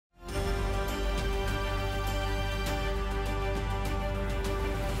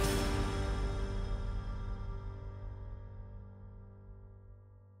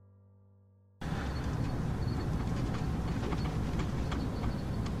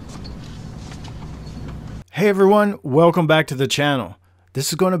Hey everyone, welcome back to the channel. This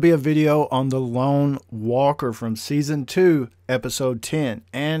is going to be a video on the Lone Walker from Season 2, Episode 10,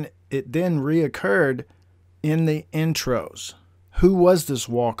 and it then reoccurred in the intros. Who was this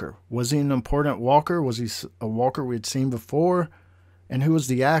walker? Was he an important walker? Was he a walker we had seen before? And who was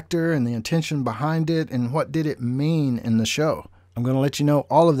the actor and the intention behind it, and what did it mean in the show? I'm going to let you know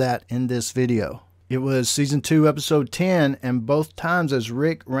all of that in this video. It was Season 2, Episode 10, and both times as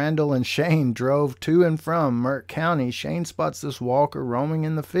Rick, Randall, and Shane drove to and from Merck County, Shane spots this walker roaming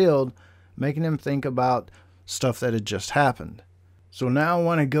in the field, making him think about stuff that had just happened. So now I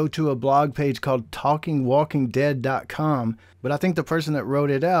want to go to a blog page called TalkingWalkingDead.com, but I think the person that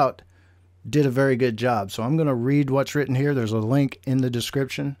wrote it out did a very good job. So I'm going to read what's written here. There's a link in the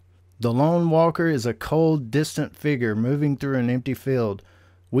description. The lone walker is a cold, distant figure moving through an empty field.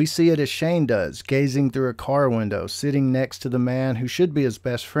 We see it as Shane does, gazing through a car window, sitting next to the man who should be his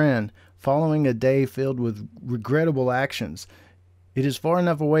best friend, following a day filled with regrettable actions. It is far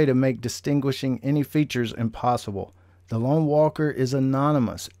enough away to make distinguishing any features impossible. The lone walker is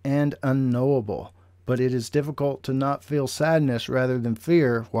anonymous and unknowable, but it is difficult to not feel sadness rather than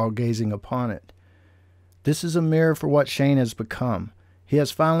fear while gazing upon it. This is a mirror for what Shane has become. He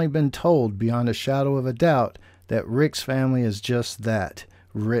has finally been told, beyond a shadow of a doubt, that Rick's family is just that.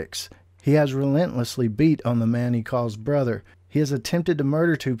 Rick's. He has relentlessly beat on the man he calls brother. He has attempted to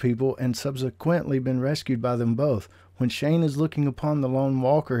murder two people and subsequently been rescued by them both. When Shane is looking upon the lone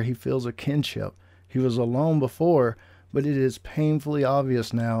walker, he feels a kinship. He was alone before, but it is painfully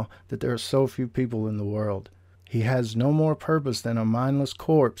obvious now that there are so few people in the world. He has no more purpose than a mindless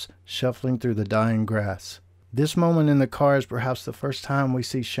corpse shuffling through the dying grass. This moment in the car is perhaps the first time we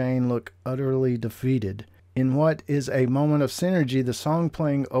see Shane look utterly defeated. In what is a moment of synergy, the song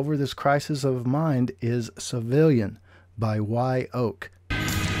playing over this crisis of mind is Civilian by Y Oak.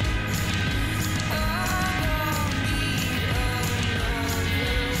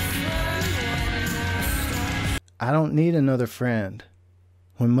 I don't need another friend.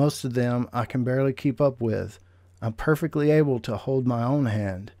 When most of them I can barely keep up with, I'm perfectly able to hold my own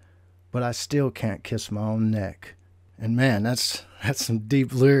hand, but I still can't kiss my own neck. And man, that's some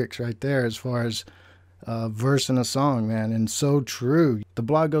deep lyrics right there as far as verse in a song, man, and so true. The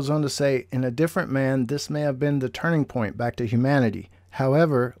blog goes on to say, in a different man, this may have been the turning point back to humanity.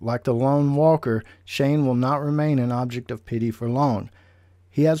 However, like the lone walker, Shane will not remain an object of pity for long.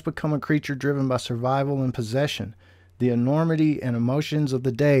 He has become a creature driven by survival and possession. The enormity and emotions of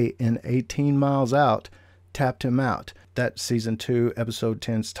the day in 18 Miles Out tapped him out. That's Season 2, Episode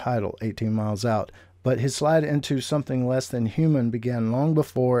 10's title, 18 Miles Out. But his slide into something less than human began long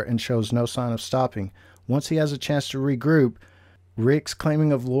before and shows no sign of stopping. Once he has a chance to regroup, Rick's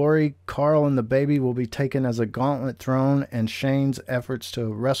claiming of Lori, Carl, and the baby will be taken as a gauntlet thrown, and Shane's efforts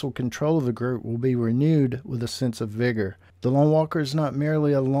to wrestle control of the group will be renewed with a sense of vigor. The Lone Walker is not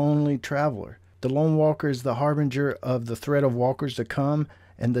merely a lonely traveler. The Lone Walker is the harbinger of the threat of walkers to come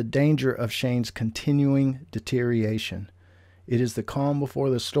and the danger of Shane's continuing deterioration. It is the calm before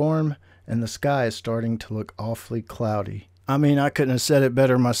the storm, and the sky is starting to look awfully cloudy. I mean, I couldn't have said it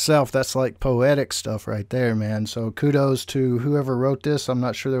better myself. That's like poetic stuff right there, man. So kudos to whoever wrote this. I'm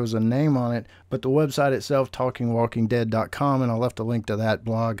not sure there was a name on it, but the website itself, TalkingWalkingDead.com, and I'll left a link to that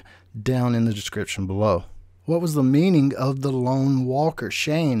blog down in the description below. What was the meaning of the lone walker?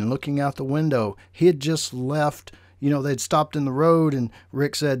 Shane looking out the window. He had just left, they'd stopped in the road, and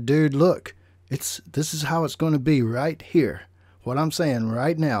Rick said, dude, look, this is how it's going to be right here. What I'm saying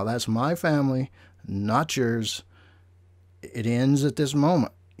right now, that's my family, not yours. It ends at this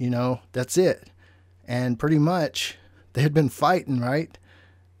moment, that's it. And pretty much they had been fighting, right?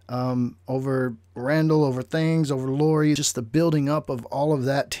 Over Randall, over things, over Lori, just the building up of all of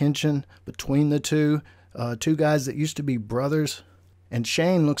that tension between the two guys that used to be brothers. And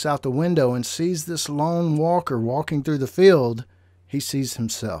Shane looks out the window and sees this lone walker walking through the field. He sees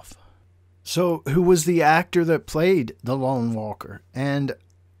himself. So who was the actor that played the lone walker? And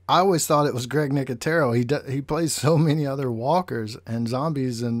I always thought it was Greg Nicotero. He plays so many other walkers and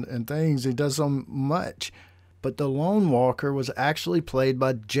zombies and things. He does so much. But the lone walker was actually played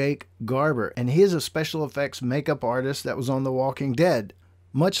by Jake Garber. And he is a special effects makeup artist that was on The Walking Dead.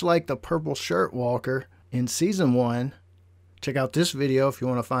 Much like the purple shirt walker in Season 1. Check out this video if you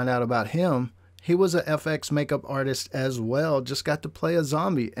want to find out about him. He was a FX makeup artist as well. Just got to play a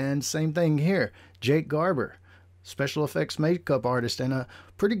zombie. And same thing here. Jake Garber. Special effects makeup artist, and a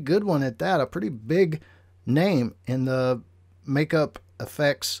pretty good one at that, a pretty big name in the makeup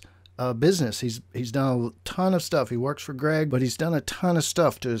effects business. He's done a ton of stuff. He works for Greg, but he's done a ton of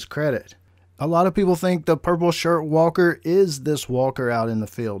stuff to his credit. A lot of people think the purple shirt walker is this walker out in the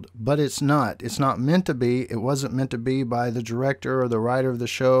field, but it's not. It's not meant to be. It wasn't meant to be by the director or the writer of the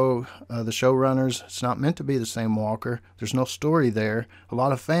show, the showrunners. It's not meant to be the same walker. There's no story there. A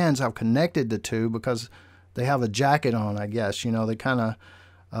lot of fans have connected the two because they have a jacket on, I guess. You know, they kind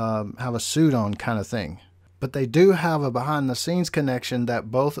of have a suit on kind of thing. But they do have a behind-the-scenes connection that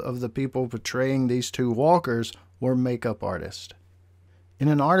both of the people portraying these two walkers were makeup artists. In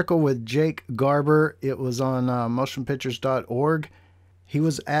an article with Jake Garber, it was on motionpictures.org, he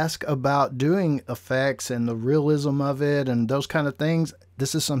was asked about doing effects and the realism of it and those kind of things.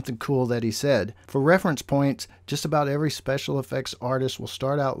 This is something cool that he said. For reference points, just about every special effects artist will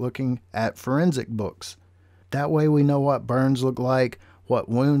start out looking at forensic books. That way we know what burns look like, what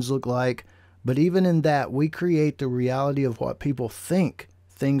wounds look like, but even in that, we create the reality of what people think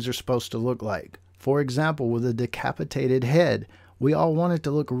things are supposed to look like. For example, with a decapitated head, we all want it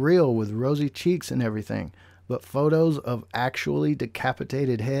to look real with rosy cheeks and everything, but photos of actually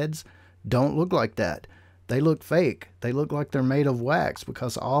decapitated heads don't look like that. They look fake. They look like they're made of wax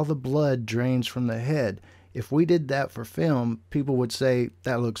because all the blood drains from the head. If we did that for film, people would say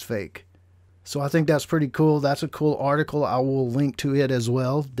that looks fake. So I think that's pretty cool. That's a cool article. I will link to it as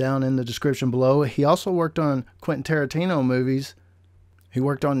well down in the description below. He also worked on Quentin Tarantino movies. He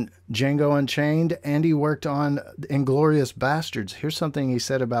worked on Django Unchained, and he worked on Inglourious Basterds. Here's something he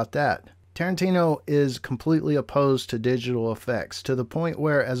said about that. Tarantino is completely opposed to digital effects, to the point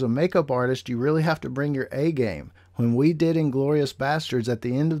where as a makeup artist, you really have to bring your A game. When we did Inglourious Basterds, at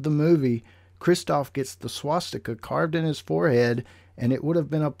the end of the movie, Christoph gets the swastika carved in his forehead, and it would have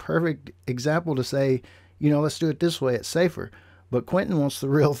been a perfect example to say, you know, let's do it this way, it's safer. But Quentin wants the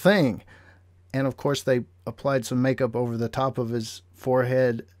real thing. And of course, they applied some makeup over the top of his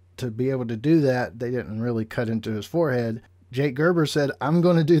forehead to be able to do that. They didn't really cut into his forehead. Jake Garber said, I'm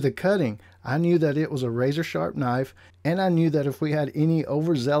going to do the cutting. I knew that it was a razor sharp knife, and I knew that if we had any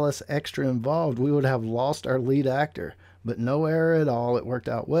overzealous extra involved, we would have lost our lead actor. But no error at all. It worked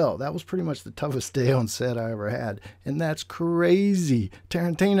out well. That was pretty much the toughest day on set I ever had. And that's crazy.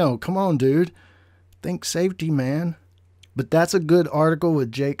 Tarantino, come on, dude. Think safety, man. But that's a good article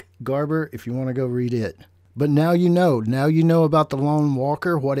with Jake Garber if you want to go read it. But now you know. Now you know about the lone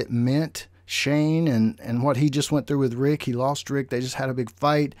walker, what it meant, Shane, and what he just went through with Rick. He lost Rick. They just had a big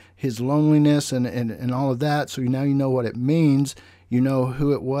fight. His loneliness and all of that. So now you know what it means. You know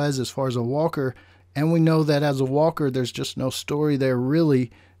who it was as far as a walker. And we know that as a walker, there's just no story there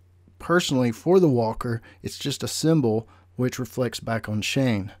really personally for the walker. It's just a symbol which reflects back on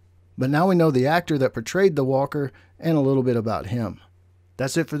Shane. But now we know the actor that portrayed the walker and a little bit about him.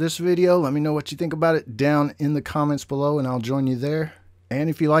 That's it for this video. Let me know what you think about it down in the comments below, and I'll join you there. And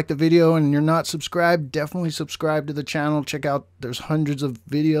if you like the video and you're not subscribed, definitely subscribe to the channel. Check out, there's hundreds of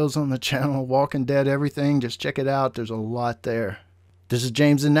videos on the channel, Walking Dead, everything. Just check it out. There's a lot there. This is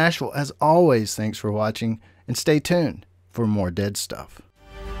James in Nashville. As always, thanks for watching, and stay tuned for more dead stuff.